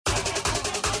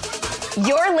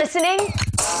You're listening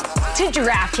to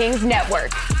DraftKings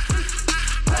Network.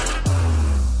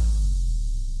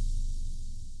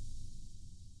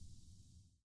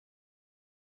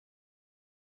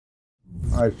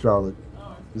 All right, Charlotte.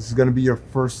 This is going to be your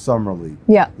first summer league.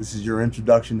 Yeah. This is your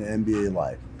introduction to NBA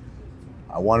life.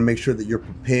 I want to make sure that you're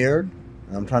prepared,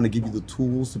 and I'm trying to give you the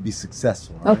tools to be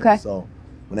successful. Right? Okay. So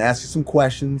I'm going to ask you some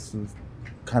questions and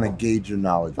kind of gauge your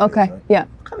knowledge. Okay, base, right? yeah.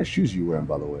 What kind of shoes are you wearing,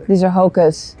 by the way? These are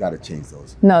Hoka's. Got to change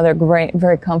those. No, they're great,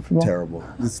 very comfortable. Terrible.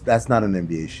 That's not an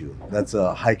NBA shoe. That's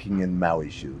a hiking in Maui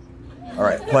shoe. All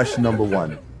right, question number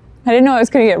one. I didn't know I was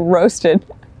going to get roasted.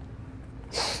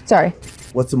 Sorry.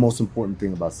 What's the most important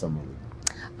thing about summer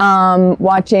league?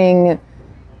 Watching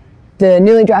the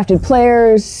newly drafted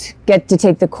players get to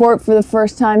take the court for the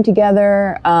first time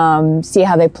together, see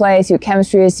how they play, see what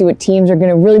chemistry is, see what teams are going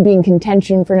to really be in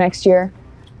contention for next year.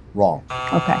 Wrong.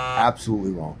 Okay.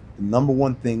 Absolutely wrong. The number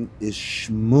one thing is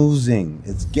schmoozing.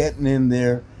 It's getting in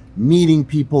there, meeting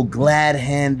people,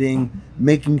 glad-handing,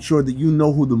 making sure that you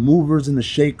know who the movers and the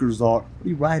shakers are. What are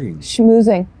you writing?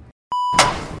 Schmoozing.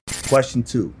 Question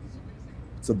two.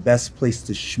 It's the best place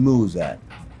to schmooze at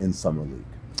in summer league.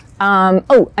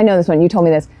 Oh, I know this one. You told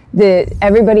me this.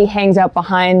 Everybody hangs out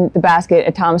behind the basket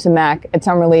at Thomas and Mack at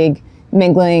Summer League,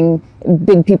 mingling.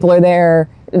 Big people are there,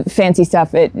 fancy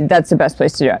stuff. That's the best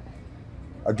place to do it.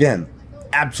 Again,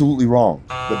 absolutely wrong.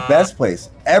 The best place,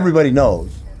 everybody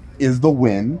knows, is the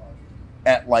Wynn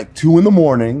at like 2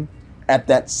 a.m. at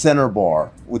that center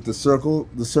bar with the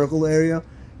circle area.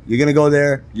 You're going to go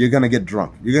there, you're going to get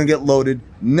drunk. You're going to get loaded.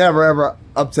 Never, ever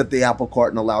upset the apple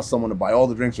cart and allow someone to buy all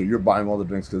the drinks, or you're buying all the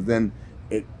drinks, because then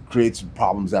it creates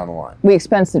problems down the line. We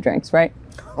expense the drinks, right?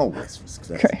 Always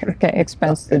expense. Okay,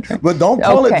 expense the drinks. But don't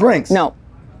call it drinks. No.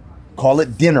 Call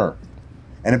it dinner.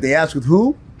 And if they ask with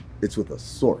who, it's with a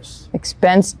source.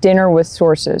 Expense dinner with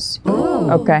sources.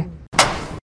 Ooh. Okay.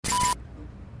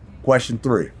 Question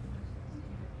 3.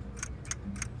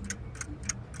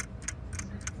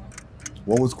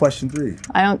 What was question 3?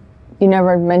 You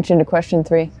never mentioned a question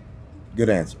 3. Good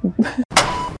answer.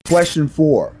 Question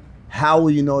 4. How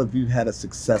will you know if you've had a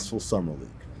successful summer league?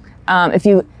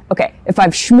 If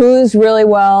I've schmoozed really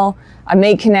well, I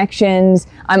made connections,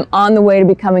 I'm on the way to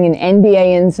becoming an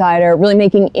NBA insider, really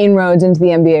making inroads into the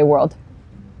NBA world.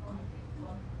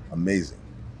 Amazing.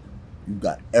 You've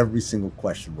got every single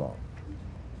question wrong.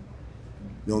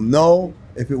 You'll know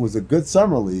if it was a good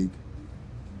summer league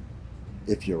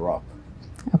if you're up.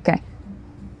 Okay.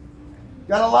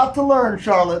 Got a lot to learn,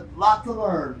 Charlotte. Lot to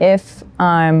learn. If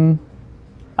I'm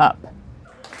up.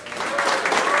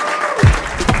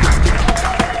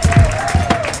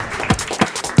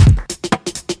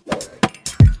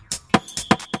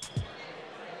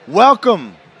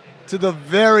 Welcome to the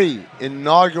very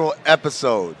inaugural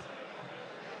episode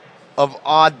of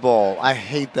Oddball. I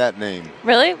hate that name.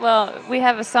 Really? Well, we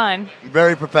have a sign.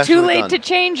 Very professionally Too late done. to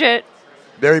change it.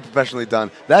 Very professionally done.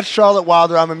 That's Charlotte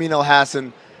Wilder. I'm Amin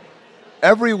Elhassan.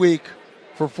 Every week,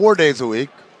 for 4 days a week.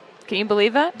 Can you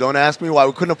believe that? Don't ask me why.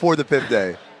 We couldn't afford the 5th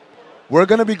day. We're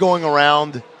going to be going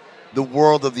around the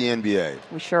world of the NBA.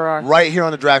 We sure are. Right here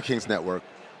on the DraftKings Network.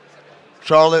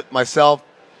 Charlotte, myself.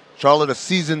 Charlotte, a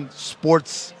seasoned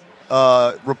sports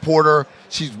reporter.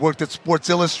 She's worked at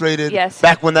Sports Illustrated. Yes.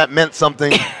 Back when that meant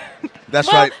something. That's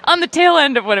well, right. On the tail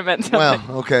end of when it meant something.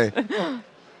 Well, okay.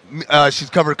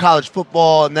 She's covered college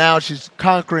football. Now she's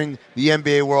conquering the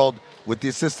NBA world with the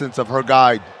assistance of her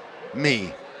guide,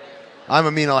 me. I'm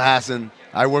Amin Elhassan.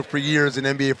 I worked for years in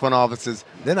NBA front offices.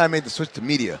 Then I made the switch to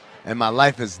media, and my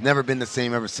life has never been the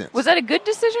same ever since. Was that a good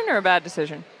decision or a bad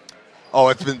decision? Oh,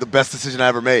 it's been the best decision I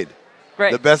ever made.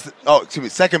 Great.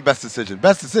 Second best decision.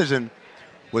 Best decision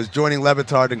was joining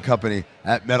Levitard and Company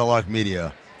at Meadowlark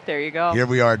Media. There you go. Here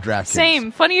we are at DraftKings.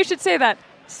 Same. Funny you should say that.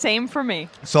 Same for me.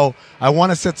 So I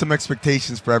want to set some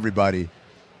expectations for everybody.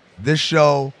 This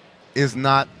show is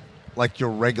not like your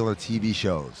regular TV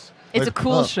shows. It's a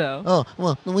cool show. Oh,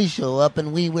 well, we show up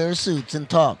and we wear suits and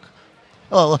talk.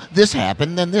 Oh, this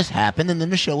happened, then this happened, and then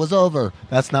the show was over.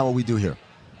 That's not what we do here.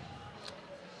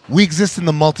 We exist in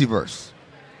the multiverse.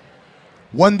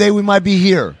 One day we might be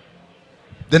here.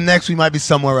 The next we might be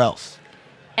somewhere else.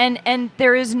 And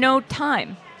there is no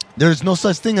time. There is no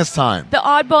such thing as time. The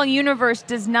Oddball universe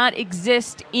does not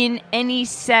exist in any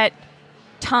set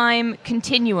time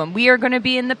continuum. We are going to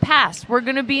be in the past. We're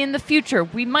going to be in the future.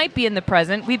 We might be in the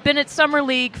present. We've been at Summer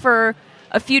League for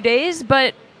a few days,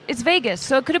 but it's Vegas,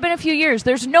 so it could have been a few years.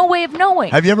 There's no way of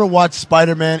knowing. Have you ever watched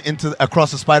Spider-Man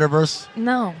Across the Spider-Verse?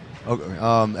 No. Okay.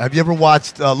 Have you ever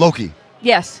watched Loki?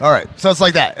 Yes. All right. So it's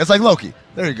like that. It's like Loki.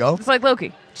 There you go. It's like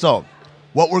Loki. So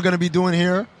what we're going to be doing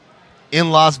here in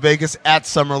Las Vegas at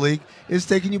Summer League is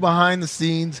taking you behind the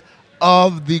scenes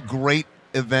of the great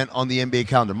event on the NBA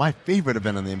calendar, my favorite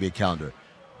event on the NBA calendar.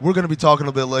 We're going to be talking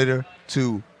a bit later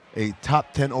to a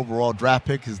top 10 overall draft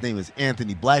pick. His name is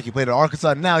Anthony Black. He played at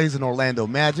Arkansas. Now he's in Orlando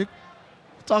Magic.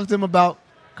 Talk to him about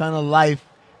kind of life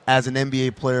as an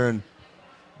NBA player and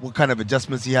what kind of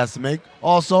adjustments he has to make.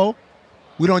 Also,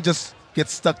 we don't just get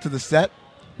stuck to the set.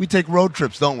 We take road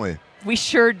trips, don't we? We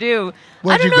sure do.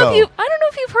 Where'd I don't you know go?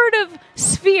 if you've heard of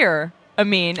Sphere.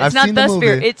 Amin, it's I've not seen the the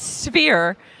Sphere. movie. It's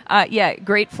Sphere. Yeah,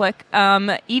 great flick.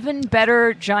 Even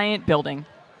better giant building.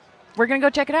 We're gonna go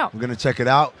check it out. We're going to check it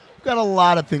out. We've got a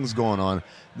lot of things going on.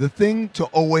 The thing to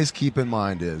always keep in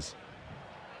mind is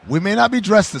we may not be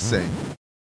dressed the same.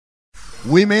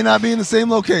 We may not be in the same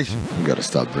location. You gotta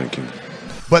stop drinking.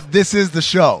 But this is the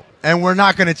show, and we're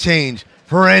not going to change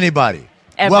for anybody.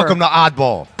 Ever. Welcome to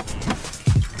Oddball.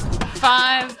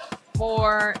 5,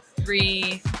 4,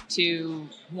 3, 2,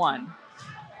 1.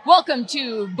 Welcome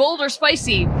to Bold or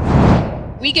Spicy.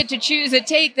 We get to choose a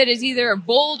take that is either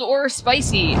bold or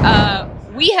spicy.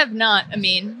 We have not,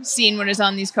 Amin, seen what is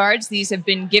on these cards. These have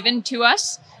been given to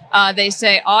us. They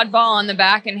say oddball on the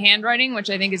back in handwriting, which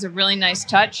I think is a really nice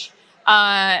touch.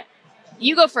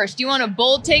 You go first. Do you want a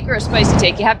bold take or a spicy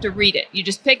take? You have to read it. You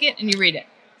just pick it and you read it.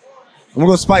 I'm going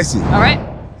to go spicy. All right?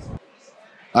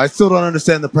 I still don't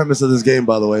understand the premise of this game,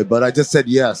 by the way, but I just said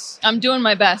yes. I'm doing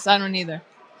my best. I don't either.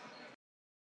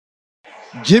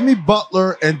 Jimmy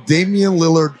Butler and Damian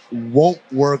Lillard won't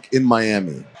work in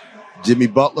Miami. Jimmy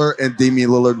Butler and Damian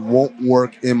Lillard won't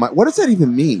work in What does that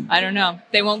even mean? I don't know.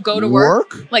 They won't go to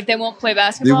work? Like they won't play They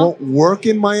basketball? won't work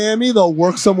in Miami? They'll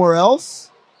work somewhere else?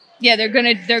 Yeah, they're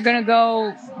gonna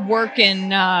go work in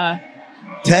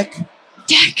Tech?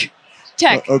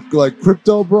 tech. Like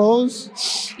crypto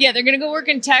bros? Yeah, they're gonna go work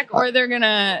in tech, or they're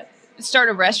gonna start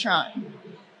a restaurant,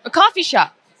 a coffee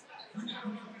shop.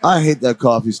 I hate that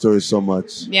coffee story so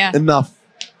much. Yeah. Enough.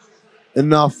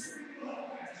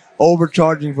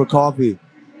 Overcharging for coffee.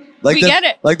 Like We there's- get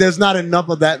it. Like there's not enough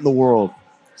of that in the world.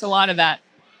 It's a lot of that.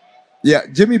 Yeah,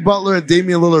 Jimmy Butler and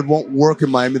Damian Lillard won't work in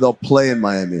Miami. They'll play in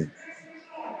Miami.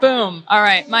 Boom. All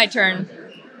right, my turn.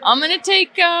 I'm gonna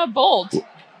take bold.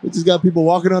 We just got people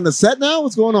walking on the set now?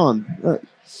 What's going on? All right.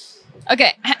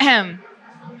 Okay.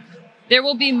 There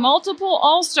will be multiple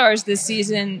All-Stars this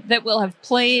season that will have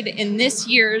played in this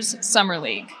year's Summer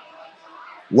League.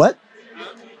 What?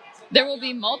 There will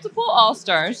be multiple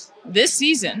All-Stars this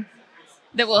season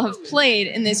that will have played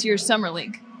in this year's Summer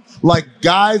League. Like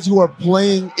guys who are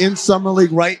playing in Summer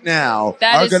League right now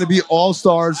That are is- going to be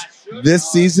all-stars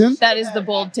this season? That is the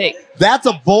bold take. That's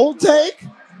a bold take?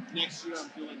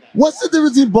 What's the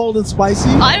difference between bold and spicy?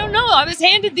 I don't know. I was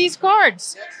handed these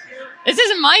cards. This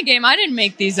isn't my game. I didn't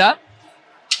make these up.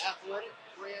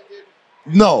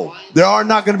 No, there are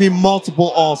not going to be multiple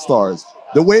all-stars.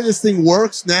 The way this thing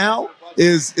works now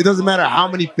is it doesn't matter how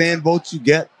many fan votes you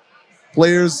get.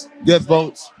 Players get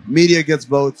votes. Media gets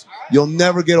votes. You'll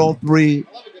never get all three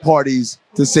parties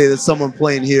to say that someone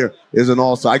playing here is an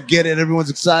all-star. I get it. Everyone's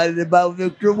excited about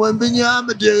Victor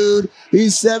Wembanyama, dude.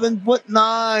 He's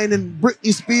 7'9", and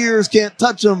Britney Spears can't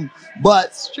touch him.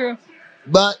 It's true.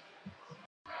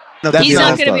 No, that's He's the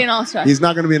not going to all-star. be an all-star. He's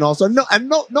not going to be an all-star. No,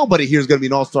 and nobody here is going to be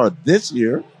an all-star this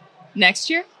year. Next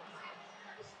year?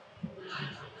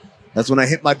 That's when I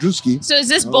hit my Drewski. So is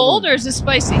this bold or is this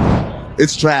spicy?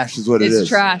 It's trash, is what it is. It's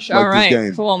trash. Like All this right.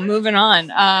 game. Cool. Moving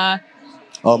on.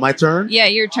 Oh, my turn? Yeah,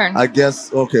 your turn. I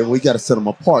guess. Okay, well, we got to set them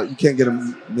apart. You can't get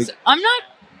them. I'm not.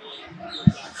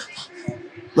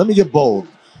 Let me get bold.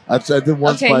 I did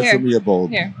one Okay, spice. here. Let me get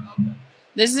bold. Here.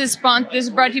 This is brought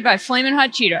to you by Flamin' Hot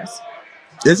Cheetos.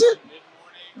 Is it?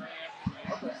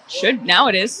 Should. Now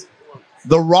it is.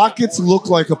 The Rockets look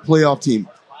like a playoff team.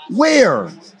 Where?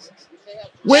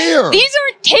 These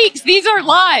aren't takes. These are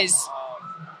lies.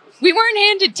 We weren't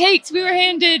handed takes. We were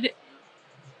handed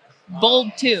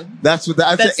bold too. That's what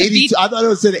I That's said. the 82. beat. I thought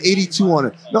it said 82 on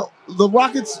it. No, the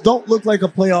Rockets don't look like a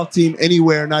playoff team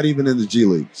anywhere, not even in the G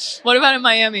League. What about in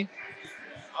Miami?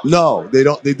 No, they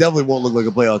don't. They definitely won't look like a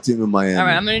playoff team in Miami. All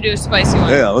right, I'm going to do a spicy one.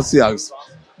 Yeah, let's see how.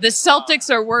 The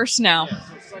Celtics are worse now.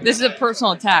 This is a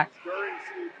personal attack.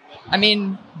 I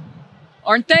mean,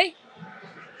 aren't they?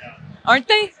 Aren't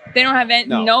they? They don't have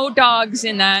no dogs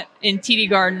in TD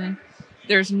Garden.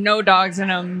 There's no dogs in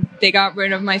them. They got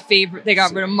rid of my favorite. They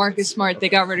got rid of Marcus Smart. They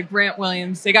got rid of Grant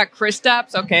Williams. They got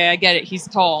Kristaps. Okay, I get it. He's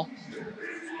tall.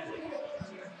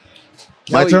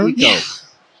 My turn? Yeah.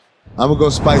 I'm gonna go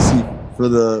spicy for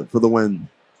the win.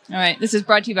 All right. This is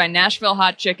brought to you by Nashville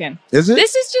Hot Chicken. Is it?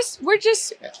 This is just. We're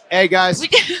just. Hey guys,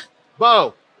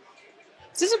 Bo,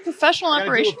 This is a professional gotta do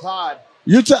operation. a pod.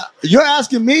 You're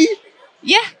asking me?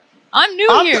 Yeah. I'm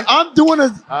new here. I'm doing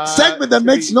a segment that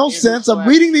makes no sense. I'm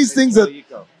reading these things that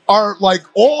are like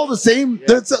all the same.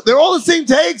 They're all the same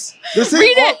takes. Read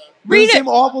it. Read the same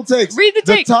awful takes. Read the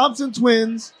take. The Thompson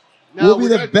twins will be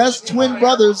the best twin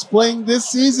brothers playing this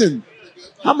season.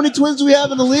 How many twins do we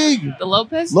have in the league? The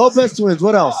Lopez? Lopez twins.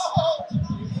 What else?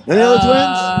 Any other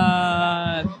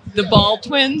twins? The Ball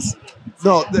twins.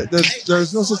 No,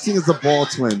 there's no such thing as the Ball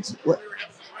twins. What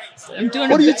I'm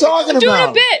doing are you talking about? I'm doing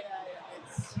a bit.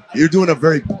 You're doing a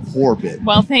very poor bit.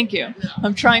 Well, thank you.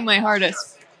 I'm trying my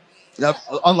hardest.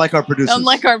 Unlike our producers.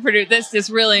 This is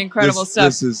really incredible stuff.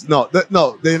 This is no,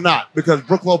 they're not, because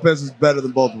Brooke Lopez is better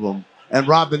than both of them, and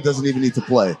Robin doesn't even need to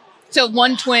play. So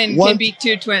one twin can beat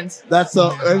two twins. That's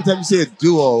every time you say a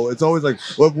duo, it's always like,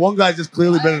 well, if one guy's just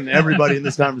clearly better than everybody in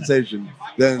this conversation,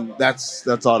 then that's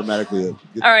automatically it.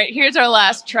 All right, here's our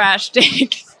last trash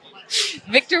take.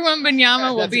 Victor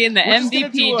Wembanyama will be in the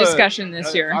MVP discussion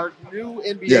this year. Our new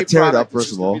NBA tear it up, product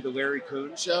first is of all. Be the Larry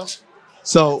Coon show.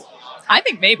 So I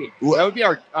think maybe. That would be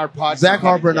our podcast. Zach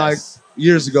Harper and I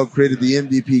years ago created the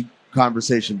MVP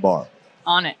conversation bar.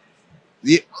 On it.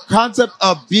 The concept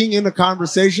of being in a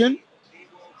conversation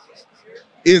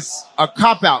is a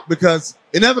cop-out, because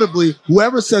inevitably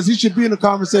whoever says he should be in a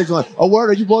conversation, like, oh,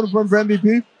 word, are you voting for him for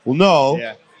MVP? Well, no.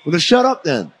 Yeah. Well, then shut up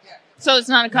then. So it's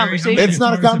not a conversation. It's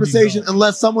not a conversation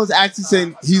unless someone's actually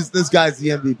saying this guy's the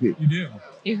MVP. You do.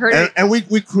 You heard it. And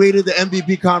we created the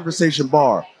MVP conversation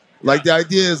bar. Like, the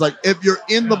idea is, like, if you're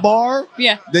in the bar,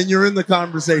 then you're in the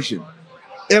conversation.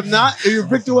 If not, if you're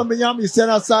Victor Wembanyama, you stand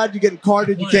outside, you're getting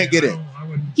carded, you can't get in.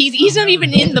 He's not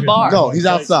even in the bar. No, he's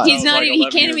outside. He's not even. He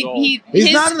can't even.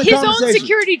 He's not in the his own conversation.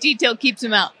 security detail keeps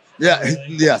him out. Yeah.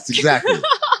 Yes. Exactly.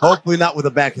 Hopefully not with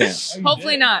a backhand.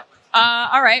 Hopefully not.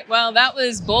 All right. Well, that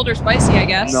was bold or spicy, I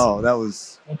guess. No, that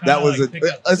was.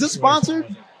 Is this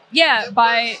sponsored? Yeah,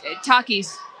 by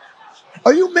Takis.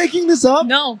 Are you making this up?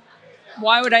 No.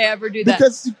 Why would I ever do that?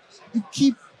 Because you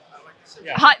keep.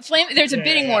 There's a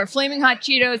bidding war. Flaming Hot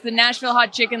Cheetos, the Nashville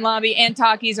Hot Chicken Lobby, and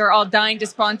Takis are all dying to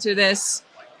sponsor this,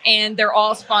 and they're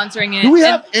all sponsoring it. Do we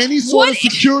have any sort of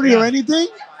security or anything?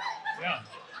 Yeah.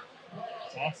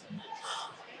 It's awesome.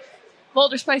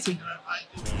 Bold or spicy?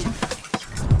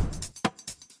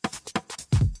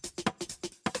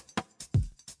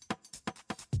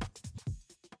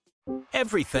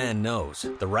 Every fan knows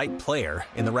the right player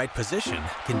in the right position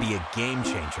can be a game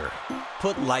changer.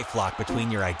 Put LifeLock between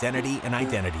your identity and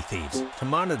identity thieves to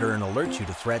monitor and alert you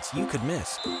to threats you could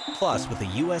miss. Plus, with a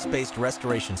U.S.-based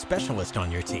restoration specialist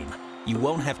on your team, you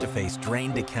won't have to face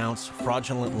drained accounts,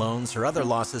 fraudulent loans, or other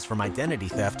losses from identity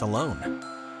theft alone.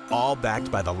 All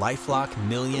backed by the LifeLock $1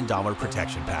 Million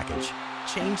Protection Package.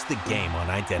 Change the game on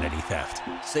identity theft.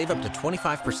 Save up to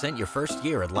 25% your first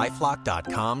year at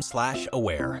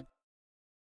LifeLock.com/aware.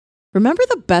 Remember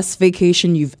the best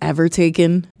vacation you've ever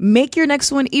taken? Make your next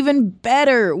one even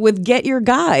better with Get Your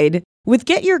Guide. With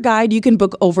Get Your Guide, you can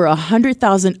book over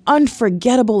 100,000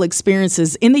 unforgettable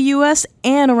experiences in the U.S.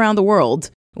 and around the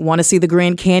world. Want to see the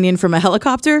Grand Canyon from a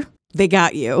helicopter? They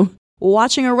got you.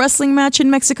 Watching a wrestling match in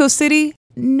Mexico City?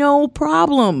 No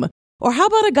problem. Or how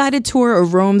about a guided tour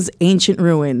of Rome's ancient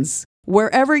ruins?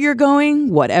 Wherever you're going,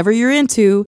 whatever you're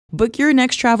into, book your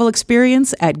next travel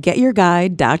experience at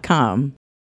getyourguide.com.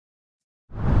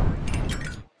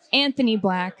 Anthony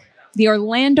Black, the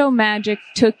Orlando Magic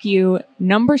took you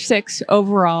number 6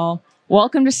 overall.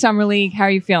 Welcome to Summer League. How are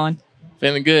you feeling?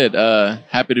 Feeling good.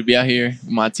 Happy to be out here with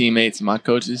my teammates and my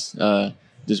coaches.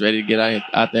 Just ready to get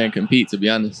out there and compete, to be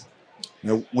honest.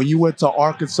 Now, when you went to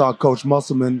Arkansas, Coach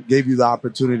Musselman gave you the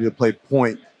opportunity to play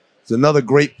point. It's another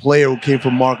great player who came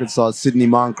from Arkansas, Sidney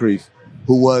Moncrief,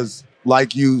 who was,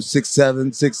 like you,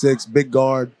 6'7", 6'6", big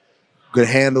guard, could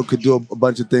handle, could do a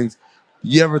bunch of things.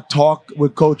 You ever talk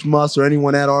with Coach Muss or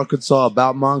anyone at Arkansas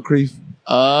about Moncrief?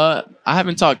 I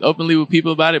haven't talked openly with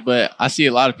people about it, but I see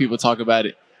a lot of people talk about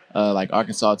it, like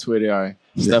Arkansas Twitter or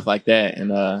stuff like that.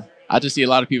 And I just see a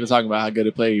lot of people talking about how good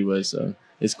a player he was. So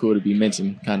it's cool to be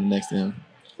mentioned kind of next to him.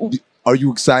 Are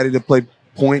you excited to play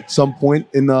point some point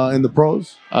in the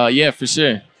pros? Yeah, for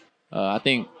sure. I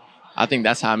think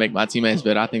that's how I make my teammates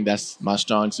better. I think that's my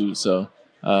strong suit. So,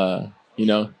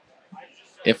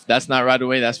 if that's not right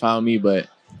away, that's fine with me, but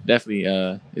definitely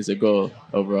is a goal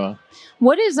overall.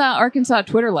 What is Arkansas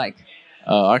Twitter like?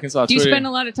 Arkansas Do you Twitter, spend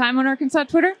a lot of time on Arkansas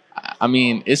Twitter? I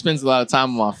mean, it spends a lot of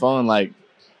time on my phone. Like,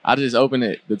 I just open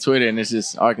the Twitter and it's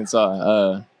just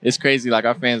Arkansas. It's crazy. Like,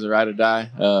 our fans are ride or die.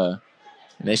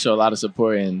 And they show a lot of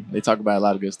support and they talk about a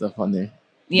lot of good stuff on there.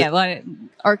 Yeah, a lot of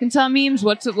Arkansas memes.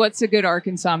 What's a good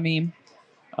Arkansas meme?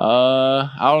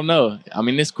 I don't know. I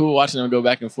mean, it's cool watching them go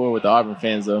back and forth with the Auburn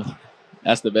fans, though.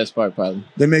 That's the best part, probably.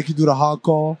 They make you do the hog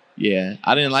call? Yeah,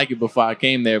 I didn't like it before I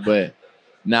came there, but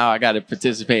now I got to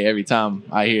participate every time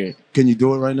I hear it. Can you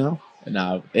do it right now?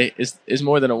 No, it's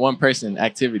more than a one-person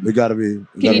activity. There got to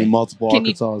be multiple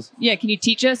Arkansas. Yeah, can you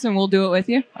teach us and we'll do it with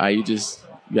you? All right, you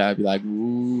gotta be like,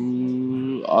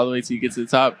 ooh, all the way till you get to the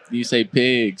top. You say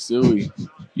pig, suey.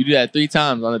 You do that 3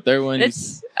 times. On the third one,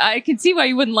 I can see why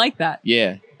you wouldn't like that.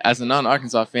 yeah. As a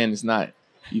non-Arkansas fan, it's not.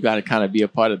 You got to kind of be a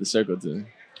part of the circle too.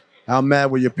 How mad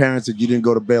were your parents that you didn't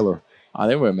go to Baylor? Oh,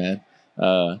 they were, man.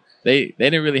 They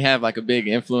didn't really have like a big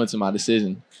influence in my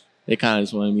decision. They kind of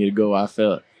just wanted me to go where I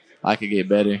felt I could get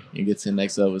better and get to the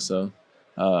next level. So,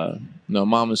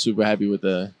 Mom was super happy with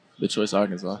the choice of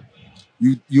Arkansas.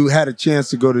 You had a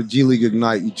chance to go to G League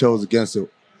Ignite. You chose against it.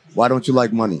 Why don't you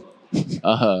like money?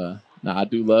 I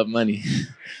do love money,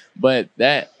 but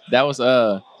that was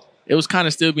it was kind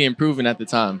of still being proven at the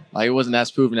time. Like it wasn't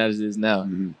as proven as it is now.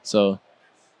 Mm-hmm. So,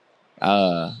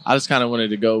 I just kind of wanted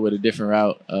to go with a different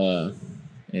route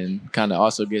and kind of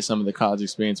also get some of the college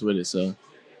experience with it. So.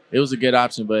 It was a good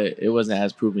option, but it wasn't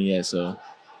as proven yet, so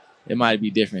it might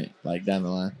be different, like, down the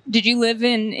line. Did you live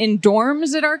in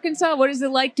dorms at Arkansas? What is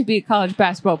it like to be a college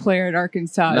basketball player at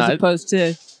Arkansas as opposed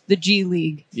to the G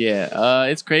League? Yeah,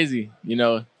 it's crazy. You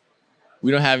know,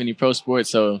 we don't have any pro sports,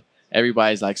 so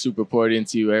everybody's, like, super poured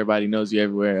into you. Everybody knows you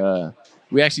everywhere.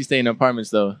 We actually stayed in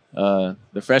apartments, though.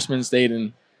 The freshmen stayed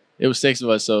in – it was 6 of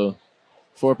us, so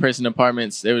 4-person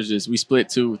apartments. It was just – we split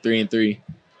 2, 3, and 3.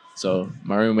 So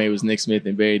my roommate was Nick Smith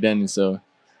and Barry Dunn, so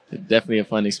definitely a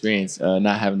fun experience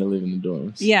not having to live in the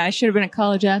dorms. Yeah, I should have been a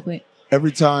college athlete.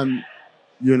 Every time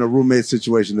you're in a roommate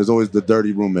situation, there's always the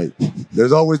dirty roommate.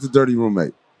 There's always the dirty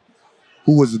roommate.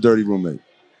 Who was the dirty roommate?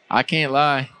 I can't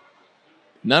lie.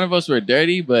 None of us were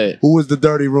dirty, but... Who was the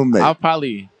dirty roommate? It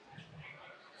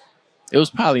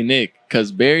was probably Nick,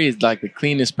 because Barry is like the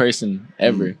cleanest person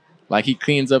ever. Mm. Like he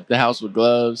cleans up the house with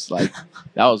gloves. Like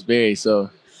that was Barry, so...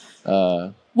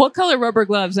 What color rubber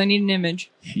gloves? I need an image.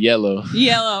 Yellow.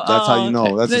 Yellow. That's how you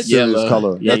know. That's a serious yellow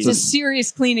color. Yeah, that's a serious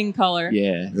cleaning color.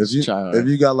 Yeah. If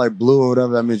you got like blue or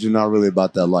whatever, that means you're not really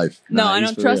about that life. No, I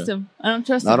don't trust him. I don't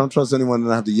trust him. I don't trust anyone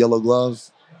that have the yellow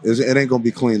gloves. It ain't going to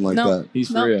be clean like that. He's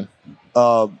for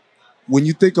real. When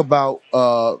you think about,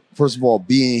 first of all,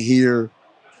 being here,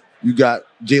 you got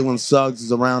Jalen Suggs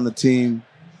is around the team.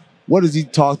 What does he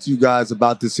talk to you guys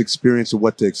about this experience and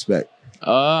what to expect?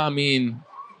 I mean...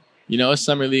 You know, it's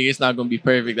summer league. It's not going to be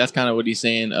perfect. That's kind of what he's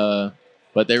saying.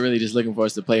 But they're really just looking for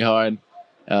us to play hard,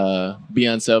 be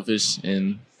unselfish,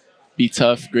 and be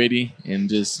tough, gritty, and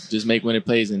just make winning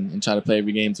plays and try to play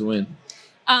every game to win.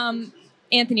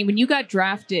 Anthony, when you got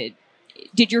drafted,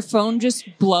 did your phone just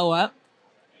blow up?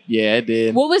 Yeah, it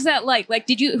did. What was that like? Like,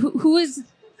 did you? Who is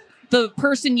the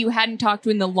person you hadn't talked to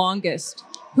in the longest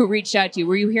who reached out to you?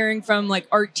 Were you hearing from like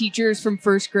art teachers from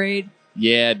first grade?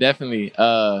 Yeah, definitely.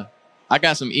 I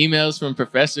got some emails from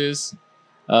professors,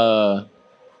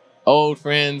 old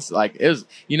friends. Like it was,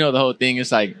 you know, the whole thing.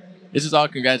 It's like it's just all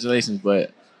congratulations,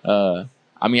 but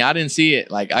I mean, I didn't see it.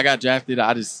 Like I got drafted.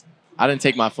 I didn't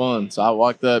take my phone, so I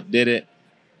walked up, did it,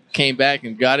 came back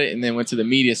and got it, and then went to the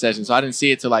media session. So I didn't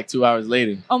see it till like 2 hours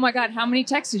later. Oh my God! How many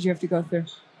texts did you have to go through?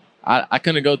 I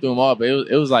couldn't go through them all, but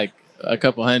it was like a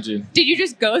couple hundred. Did you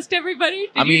just ghost everybody?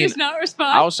 Did you just not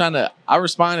respond? I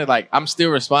responded like I'm still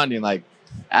responding like.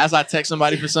 As I text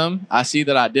somebody for something, I see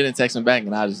that I didn't text them back,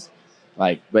 and I just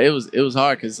like. But it was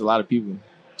hard because it's a lot of people.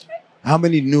 How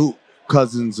many new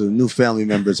cousins or new family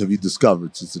members have you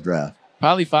discovered since the draft?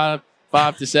 Probably 5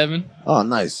 to 7. Oh,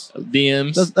 nice.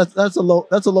 DMs. That's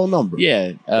a low number.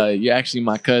 Yeah, you're actually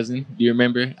my cousin. Do you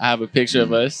remember? I have a picture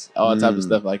of us, all type of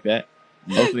stuff like that.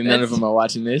 Hopefully, none of them are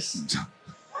watching this.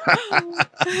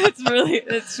 It's really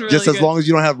just as long as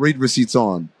you don't have read receipts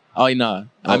on. Oh no,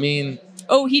 I mean.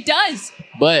 Oh, he does.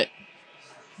 But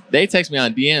they text me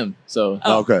on DM, so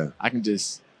okay, I can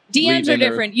just. DMs are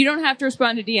different. You don't have to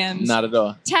respond to DMs. Not at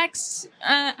all. Texts.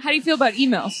 How do you feel about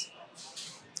emails?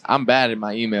 I'm bad at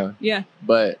my email. Yeah.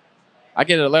 But I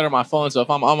get a letter on my phone, so if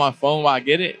I'm on my phone while I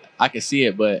get it, I can see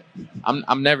it. But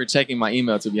I'm never checking my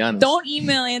email, to be honest. Don't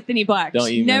email Anthony Black. Don't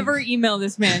email. Never email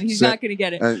this man. He's not going to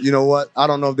get it. And you know what? I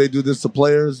don't know if they do this to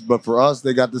players, but for us,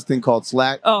 they got this thing called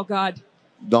Slack. Oh God.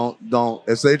 Don't.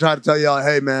 If they try to tell y'all,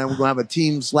 hey man, we're gonna have a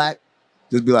team Slack,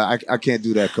 just be like, I can't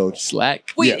do that, coach.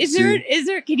 Slack. Wait, is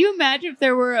there? Can you imagine if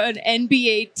there were an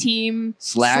NBA team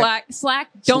Slack?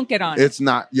 Don't get on. It's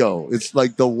not. It's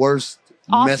like the worst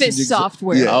office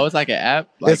software. Yeah. Oh, it's like an app.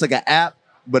 It's like an app,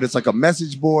 but it's like a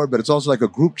message board, but it's also like a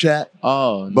group chat.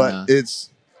 Oh, but it's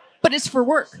for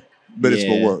work. But it's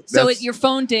for work. So your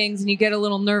phone dings and you get a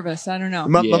little nervous. I don't know.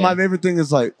 My favorite thing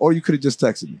is like, or you could have just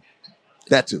texted me.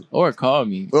 That too. Or call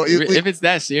me. Well, If it's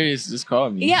that serious, just call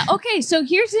me. Yeah, okay. So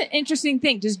here's an interesting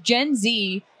thing. Does Gen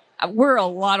Z, we're a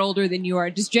lot older than you are.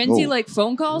 Does Gen Z like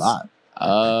phone calls?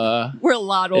 We're a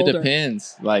lot older. It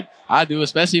depends. Like I do,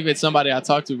 especially if it's somebody I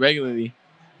talk to regularly.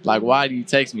 Like, why do you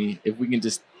text me if we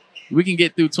can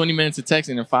get through 20 minutes of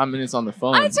texting and 5 minutes on the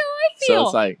phone? That's how I feel. So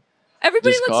it's like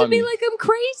everybody just looks call at me me. like I'm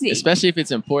crazy. Especially if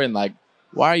it's important. Like,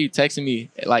 why are you texting me?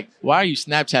 Like, why are you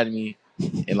Snapchatting me?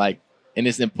 And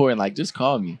it's important. Like, just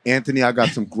call me. Anthony, I got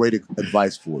some great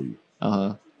advice for you.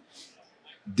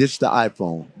 Ditch the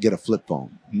iPhone. Get a flip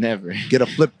phone. Never. Get a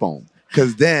flip phone.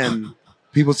 Because then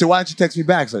people say, why don't you text me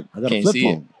back? It's like, I got a flip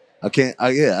phone.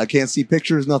 I can't see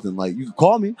pictures, nothing. Like, you can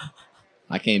call me.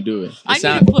 I can't do it.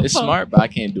 It's smart, but I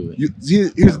can't do it.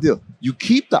 Here's the deal. You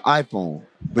keep the iPhone,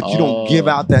 but you don't give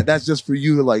out that. That's just for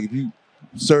you to, like, if you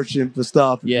searching for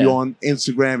stuff, if you're on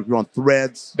Instagram, if you're on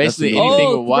Threads. Basically anything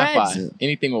with Wi-Fi. Yeah.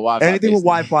 Anything with Wi-Fi. Anything with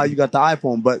Wi-Fi, you got the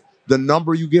iPhone. But the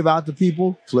number you give out to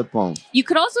people, flip phone. You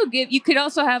could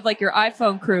also have like your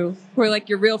iPhone crew who are like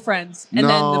your real friends, and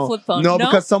then the flip phone. No,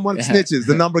 because someone snitches.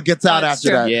 The number gets out after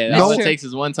true. that. Yeah, all it takes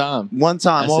is one time. One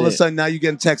time. That's all of a it. sudden, now you're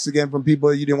getting texts again from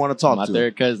people you didn't want to talk My to.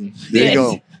 third cousin. There you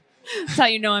go. That's how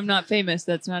you know I'm not famous.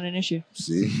 That's not an issue.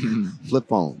 See? Flip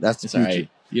phone. That's the It's all future. right.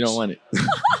 You don't want it.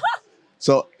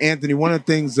 So, Anthony, one of the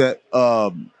things that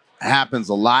happens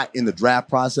a lot in the draft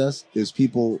process is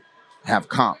people have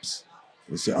comps.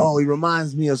 They say, oh, he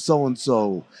reminds me of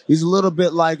so-and-so. He's a little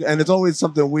bit like, and it's always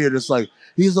something weird. It's like,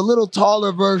 he's a little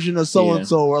taller version of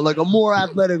so-and-so or like a more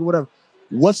athletic, whatever.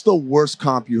 What's the worst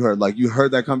comp you heard? Like, you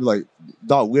heard that comp, like,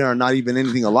 dog, we are not even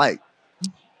anything alike.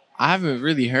 I haven't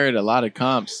really heard a lot of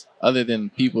comps other than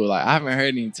people. Like, I haven't heard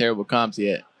any terrible comps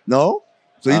yet. No?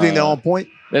 So you think they're on point?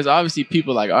 There's obviously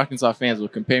people like Arkansas fans will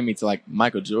compare me to like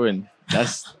Michael Jordan.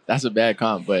 That's a bad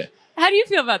comp, but How do you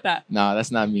feel about that? nah,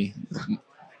 that's not me.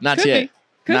 Not Could yet. be.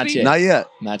 Could Not be. yet. Not yet.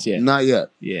 Not yet. Not yet.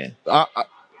 Yeah.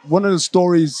 One of the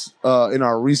stories in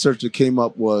our research that came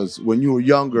up was when you were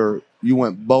younger, you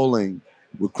went bowling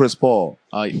with Chris Paul.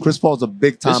 Chris Paul's a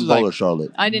big This time was like- bowler,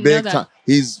 Charlotte. I didn't big know that. time.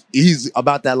 He's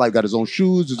about that life. Got his own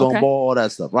shoes, his own Okay. ball, all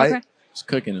that stuff, right? Okay. Just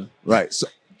cooking them. Right. So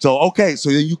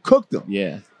then you cooked them.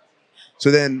 Yeah. So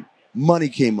then money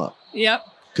came up Yep.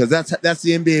 because that's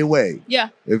the NBA way. Yeah.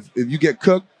 If you get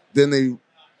cooked, then they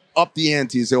up the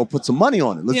ante and say, "Well, put some money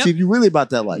on it. Let's Yep. see if you're really about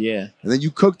that life." Yeah. And then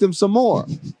you cooked them some more,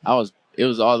 It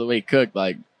was all the way cooked.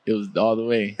 Like, it was all the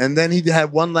way. and then he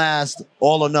had one last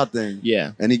all or nothing.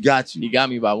 Yeah. And he got He you, got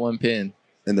me by one pin.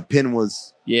 and the pin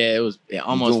was Yeah, it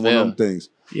almost doing one fell. of them things.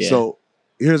 Yeah. So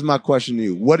here's my question to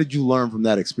you: what did you learn from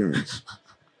that experience?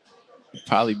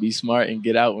 Probably be smart and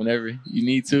get out whenever you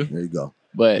need to. There you go.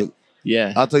 But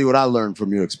yeah. I'll tell you what I learned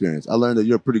from your experience. I learned that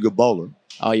you're a pretty good bowler.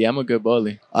 Oh yeah, I'm a good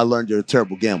bowler. I learned you're a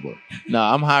terrible gambler. No,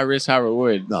 I'm high risk, high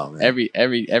reward. No, man. Every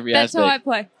That's aspect. how I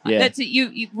play. Yeah. That's it.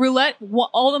 You roulette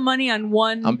all the money on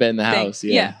one. I'm betting the thing. house.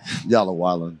 Yeah. Y'all are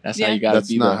wildin'. That's Yeah. how you gotta That's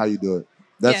be. not though. how you do it.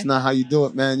 That's Yeah. not how you do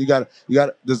it, man. You got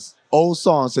this old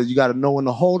song says you got to know when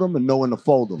to hold them and know when to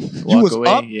fold them. You Walk was away,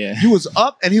 up, yeah. you was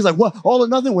up, and he's like, "What? All or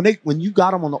nothing?" When you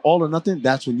got him on the all or nothing,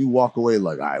 that's when you walk away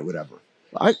like, "All right, whatever."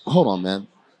 Hold on, man.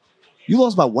 You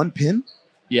lost by one pin.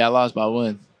 Yeah, I lost by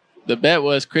one. The bet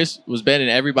was Chris was betting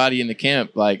everybody in the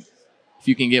camp. Like, if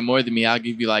you can get more than me, I'll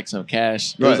give you like some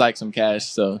cash. It Right. was like some cash.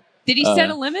 So Did he set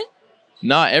a limit?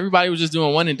 no, everybody was just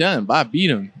doing one and done. But I beat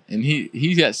him, and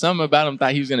he got something about him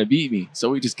thought he was gonna beat me. So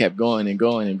we just kept going and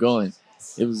going and going.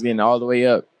 It was getting all the way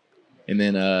up, and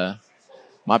then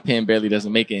my pin barely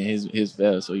doesn't make it. And his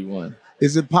fell, so he won.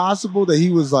 Is it possible that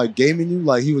he was like gaming you,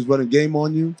 like he was running game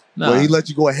on you, Nah. where he let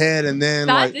you go ahead and then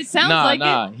like It sounds like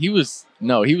it. He was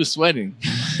sweating.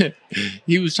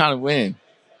 He was trying to win.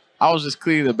 I was just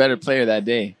clearly the better player that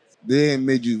day. they ain't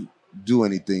made you do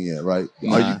anything yet, right?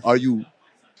 Nah. Are you?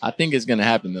 I think it's gonna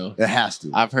happen though. It has to.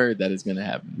 I've heard that it's gonna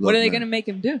happen. What are they man. going to make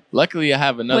him do? Luckily, I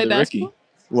have another Play rookie. basketball?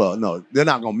 Well, no, they're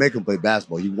not gonna make him play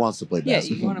basketball. He wants to play Yeah,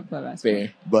 basketball. you want to play basketball.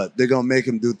 Fair. But they're gonna make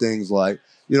him do things like,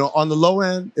 on the low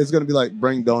end, it's gonna be like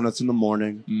bring donuts in the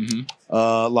morning,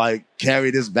 Mm-hmm. like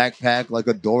carry this backpack like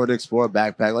a Dora the Explorer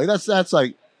backpack. Like that's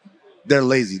like they're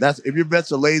lazy. That's if your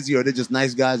vets are lazy or they're just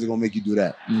nice guys, they're gonna make you do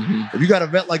that. Mm-hmm. If you got a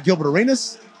vet like Gilbert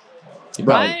Arenas,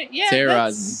 bro, Right? Yeah,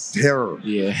 terrorizing. terror.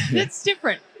 Yeah. That's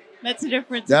different. That's a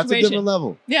different That's a situation. different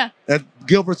level. Yeah. And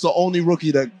Gilbert's the only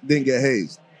rookie that didn't get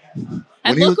hazed.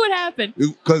 And look what happened.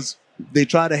 Because they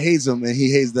tried to haze him and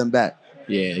he hazed them back.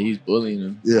 Yeah, he's bullying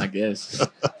him. Yeah. I guess.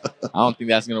 I don't think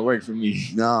that's gonna work for me.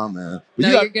 Nah, man. But No,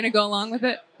 you got, you're going to go along with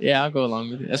it? Yeah, I'll go along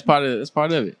with it. That's part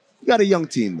of it. you got a young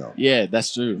team though. Yeah,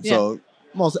 that's true. Yeah. So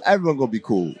most everyone gonna be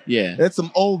cool. Yeah. There's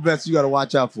some old vets you gotta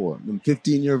watch out for. Them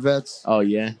 15-year vets, Oh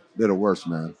yeah. they're the worst,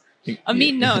 man.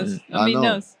 Amin knows. I Amin know.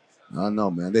 knows. I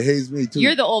know, man. They haze me too.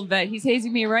 You're the old vet. He's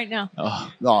hazing me right now.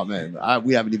 Oh, No, man.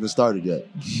 We haven't even started yet.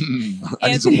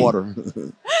 I need some water.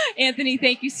 Anthony,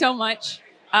 thank you so much.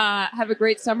 Have a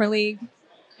great summer league,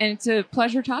 and it's a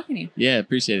pleasure talking to you. yeah,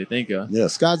 appreciate it. Thank you. Yeah,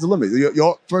 sky's the limit.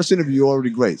 Your first interview, you're already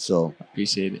great. So,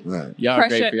 Appreciate it. right. Y'all are Crush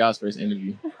great it. for y'all's first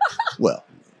interview. Well,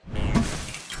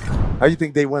 how do you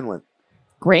think Day One went?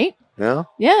 Great. Yeah,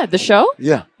 Yeah, the show.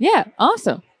 yeah, Yeah,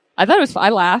 awesome. I thought it was. I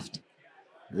laughed.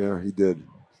 yeah. He did.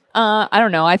 I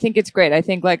don't know. I think it's great. I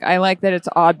think I like that it's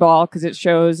oddball because it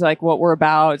shows like what we're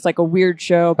about. It's like a weird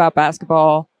show about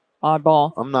basketball.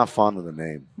 Oddball. I'm not fond of the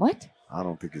name. What? I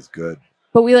don't think it's good.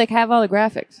 But we have all the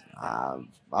graphics.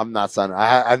 I'm not signing.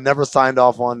 I never signed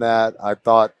off on that. I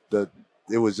thought that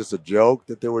it was just a joke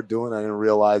that they were doing. I didn't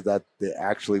realize that they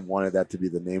actually wanted that to be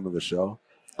the name of the show.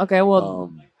 Okay, well,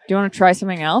 do you want to try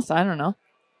something else? I don't know.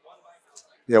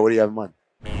 Yeah, what do you have in mind?